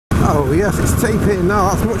Oh yes, it's taping now,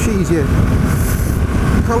 that's much easier.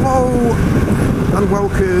 Hello and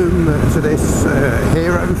welcome to this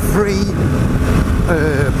Hero 3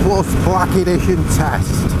 Plus Black Edition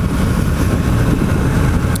test.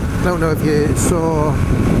 Don't know if you saw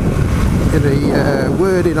in the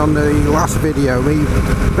wording on the last video,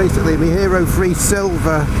 basically my Hero 3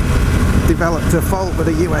 Silver developed a fault with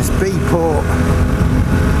a USB port,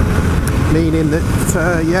 meaning that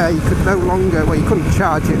yeah, you could no longer, well, you couldn't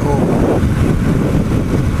charge it or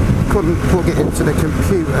couldn't plug it into the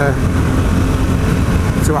computer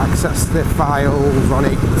to access the files on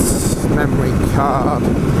its memory card,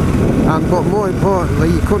 but more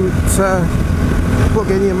importantly you couldn't plug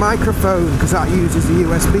in your microphone because that uses a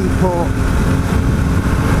USB port.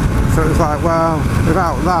 So it was like, well,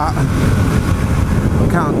 without that I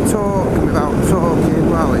can't talk, and without talking,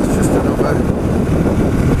 well, it's just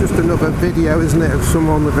another video, isn't it, of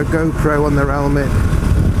someone with a GoPro on their helmet.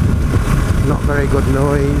 Not very good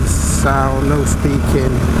noise, sound, no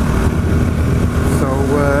speaking. So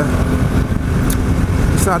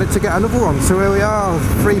decided to get another one. So here we are,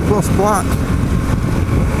 3 Plus Black.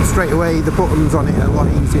 Straight away the buttons on it are a lot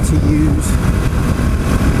easier to use.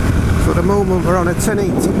 So at the moment we're on a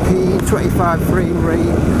 1080p 25 frame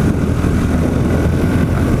rate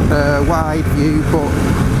wide view, but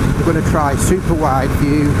we're going to try super wide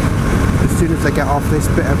view as soon as I get off this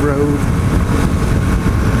bit of road.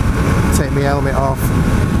 Take my helmet off,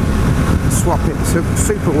 swap it to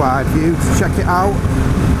super wide view to check it out.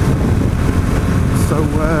 So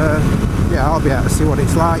yeah, I'll be able to see what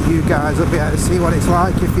it's like. You guys will be able to see what it's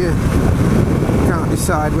like if you can't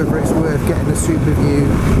decide whether it's worth getting a super view.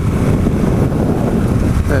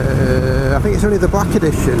 I think it's only the Black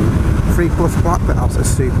Edition 3 Plus Black that has a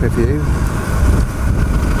super view. I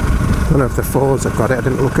don't know if the 4s have got it, I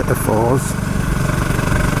didn't look at the 4s.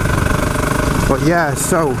 But yeah,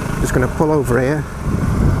 so just going to pull over here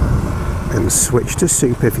and switch to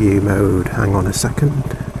super view mode. Hang on a second.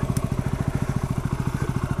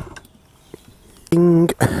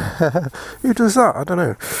 Who does that? I don't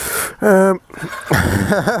know.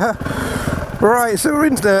 Right, so we're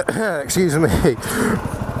in the excuse me.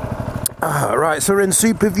 Right, so we're in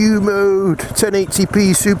super view mode,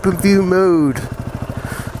 1080p super view mode.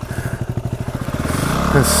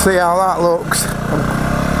 Let's see how that looks.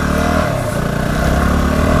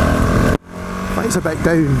 Lights are back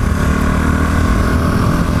down.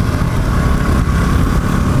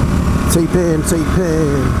 Tape in.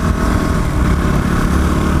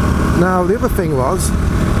 Now the other thing was,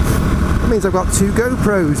 that means I've got 2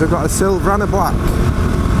 GoPros. I've got a silver and a black.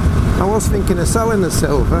 I was thinking of selling the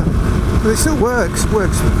silver, but it still works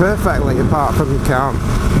perfectly, apart from you can't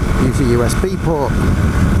use a USB port.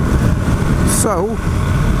 So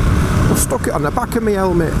I've stuck it on the back of my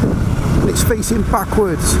helmet and it's facing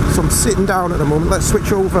backwards, so I'm sitting down at the moment. Let's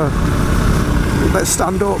switch over, let's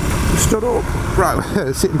stand up. Stood up, right,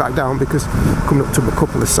 sitting back down because I'm coming up to a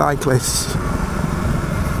couple of cyclists.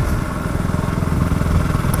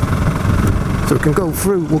 So we can go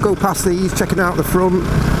through, we'll go past these, checking out the front,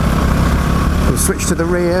 and switch to the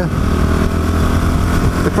rear.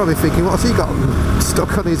 They're probably thinking, what's he got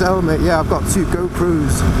stuck on his helmet? Yeah, I've got 2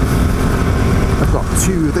 GoPros. I've got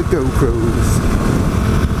 2 of the GoPros.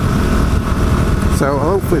 So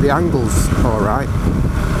hopefully the angle's alright.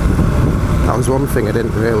 That was one thing I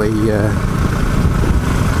didn't really...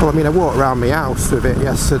 well, I mean, I walked around my house with it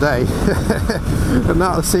yesterday, and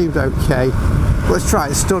that seemed okay. Let's try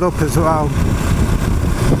it stood up as well.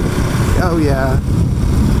 Oh yeah,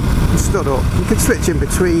 stood up. You can switch in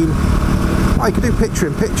between. Oh, you can do picture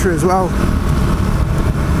in picture as well.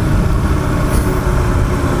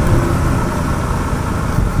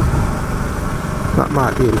 That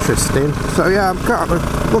might be interesting. So yeah, I'm kind of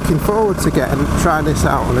looking forward to trying this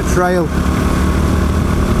out on a trail.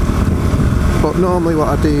 But normally what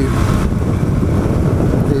I do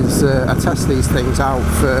is I test these things out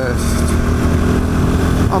first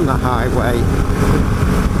on the highway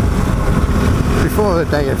before the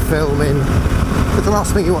day of filming, because the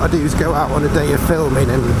last thing you want to do is go out on a day of filming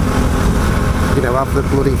and, you know, have the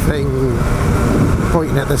bloody thing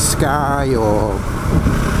pointing at the sky or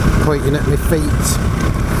pointing at my feet.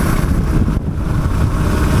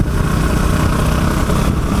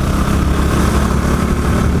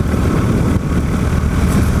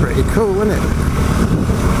 Pretty cool, isn't it?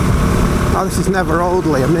 Oh, this is Never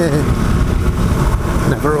Oldley, I'm here.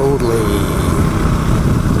 Never Oldley.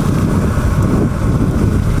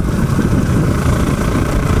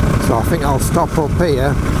 So I think I'll stop up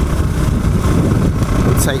here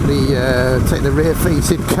and take the rear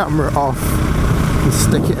facing camera off and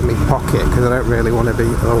stick it in my pocket because I don't really want to be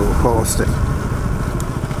horsey.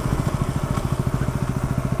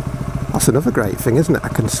 That's another great thing, isn't it? I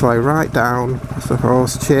can slow right down, press the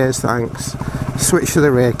horse, cheers, thanks, switch to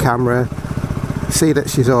the rear camera, see that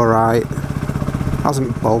she's alright,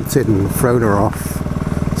 hasn't bolted and thrown her off,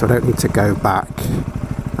 so I don't need to go back.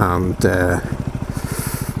 And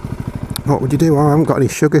what would you do? Oh, I haven't got any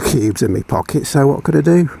sugar cubes in my pocket, so what could I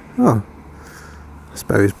do? Oh, I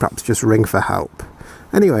suppose perhaps just ring for help.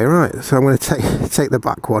 Anyway, right, so I'm going to take the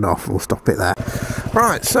back one off, we'll stop it there.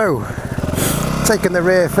 Right, so taking the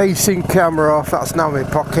rear facing camera off, that's now in my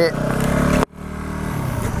pocket.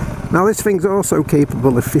 Now this thing's also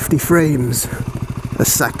capable of 50 frames a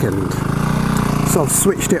second, so I've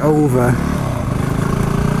switched it over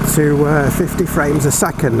to 50 frames a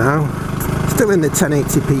second now, still in the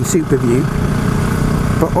 1080p super view,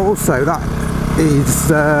 but also that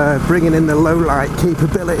is bringing in the low light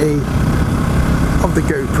capability of the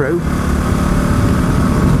GoPro.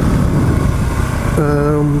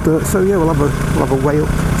 So yeah, we'll have a way up,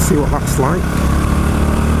 see what that's like.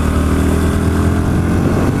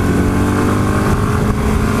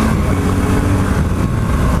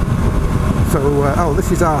 So oh,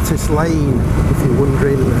 this is Artist Lane, if you're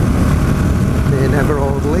wondering, near Never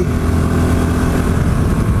Audley.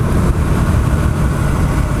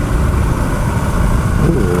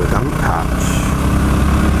 Ooh, damp patch.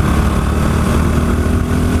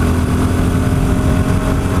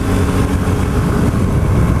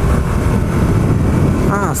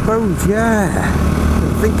 I suppose, yeah.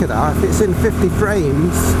 Didn't think of that. If it's in 50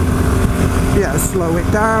 frames, yeah, slow it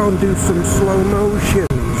down, do some slow motion,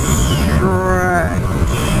 stretch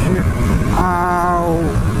out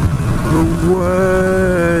the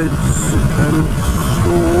words and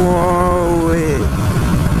slow it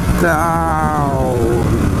down.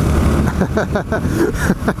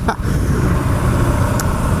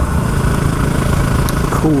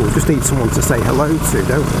 Cool, just need someone to say hello to,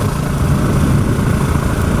 don't we?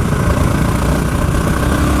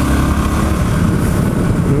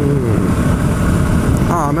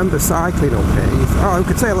 Oh, I remember cycling up here. Oh, we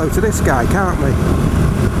could say hello to this guy, can't we?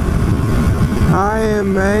 Hiya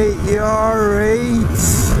mate, you're right.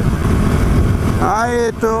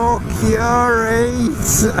 Hiya Doc, you're right.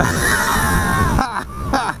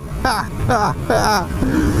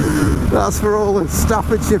 That's for all the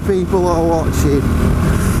Staffordshire people who are watching.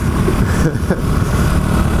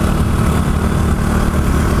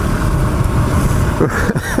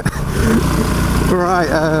 Right,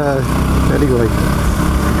 anyway,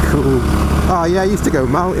 cool. Oh yeah, I used to go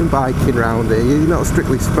mountain biking round here. You're not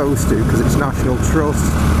strictly supposed to because it's National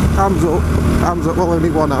Trust. Hands up, well only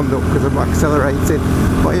one hand up because I'm accelerating.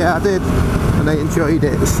 But yeah, I did, and I enjoyed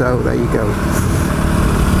it, so there you go.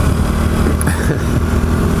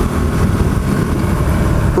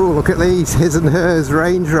 Oh, look at these, his and hers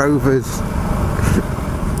Range Rovers.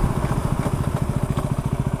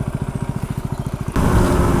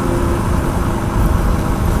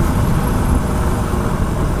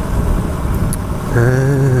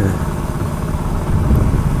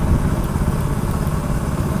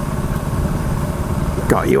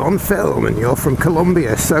 Got you on film, and you're from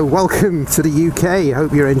Colombia, so welcome to the UK.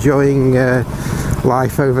 Hope you're enjoying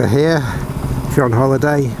life over here if you're on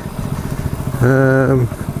holiday.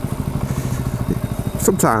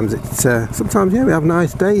 Sometimes yeah, we have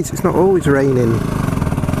nice days. It's not always raining.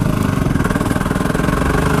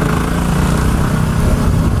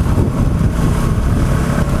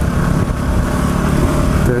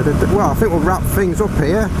 Well, I think we'll wrap things up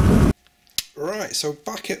here. Right, so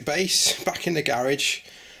back at base, back in the garage.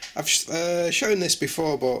 I've shown this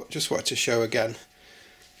before, but just wanted to show again.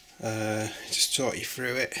 Just talk you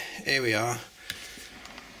through it. Here we are.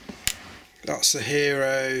 That's the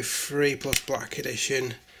Hero 3 Plus Black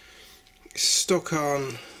Edition. It's stuck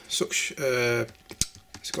on such.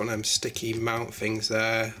 It's got them sticky mount things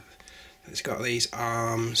there. It's got these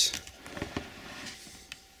arms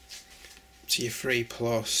to your 3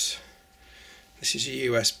 Plus. This is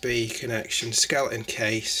your USB connection, skeleton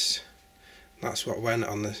case. That's what went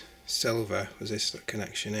on the silver, was this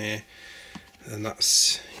connection here. And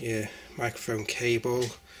that's your microphone cable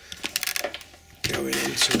going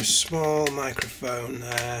into a small microphone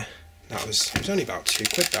there. It was only about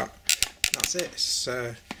 £2 that. That's it. It's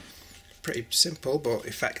pretty simple but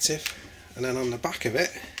effective. And then on the back of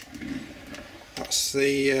it, that's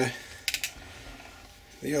the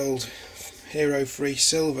old Hero 3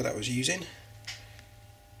 silver that I was using.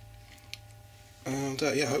 And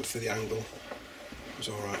yeah, hopefully the angle was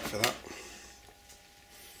alright for that.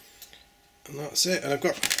 And that's it. And I've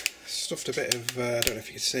got stuffed a bit of, I don't know if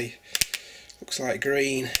you can see, looks like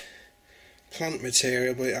green plant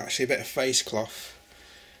material, but actually a bit of face cloth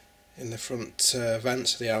in the front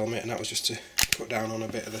vents of the helmet, and that was just to cut down on a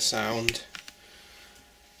bit of the sound.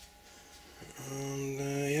 And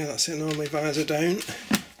yeah, that's it. Normally visor down.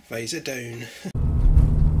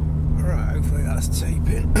 Alright, hopefully that's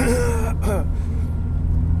taping.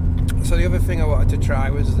 So the other thing I wanted to try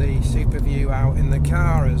was the super view out in the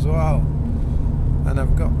car as well. And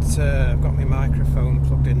I've got my microphone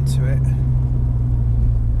plugged into it,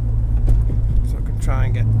 so I can try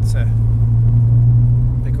and get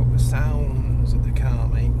pick up the sounds that the car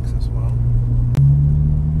makes as well.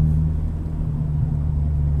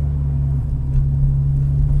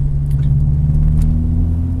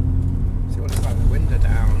 See what it's like with the window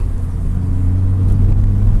down.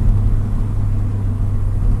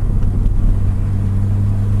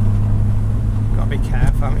 Got to be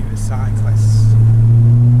careful, haven't you, with cyclists.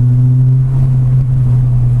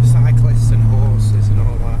 Cyclists and horses and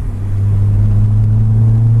all that.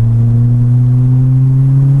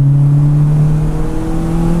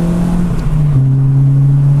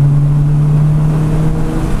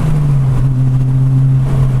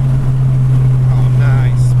 Oh,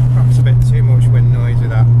 nice. Perhaps a bit too much wind noise with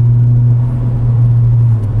that.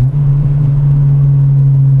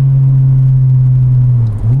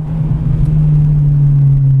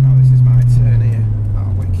 Oh, this is my turn here.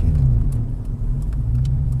 Oh, wicked.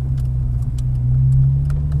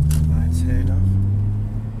 Turn off.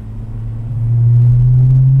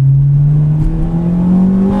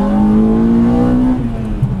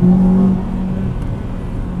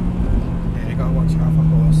 Yeah, you gotta watch out for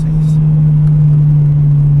horses.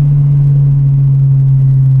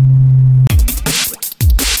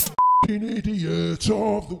 Idiot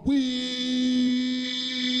of the week.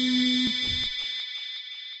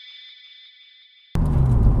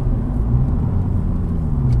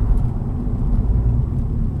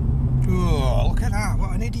 Oh, look at that,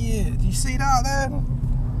 what an idiot. Do you see that then?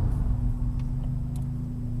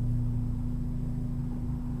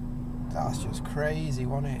 That's just crazy,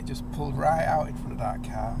 wasn't it? It just pulled right out in front of that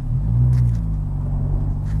car.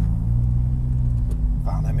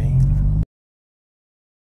 Van, I mean.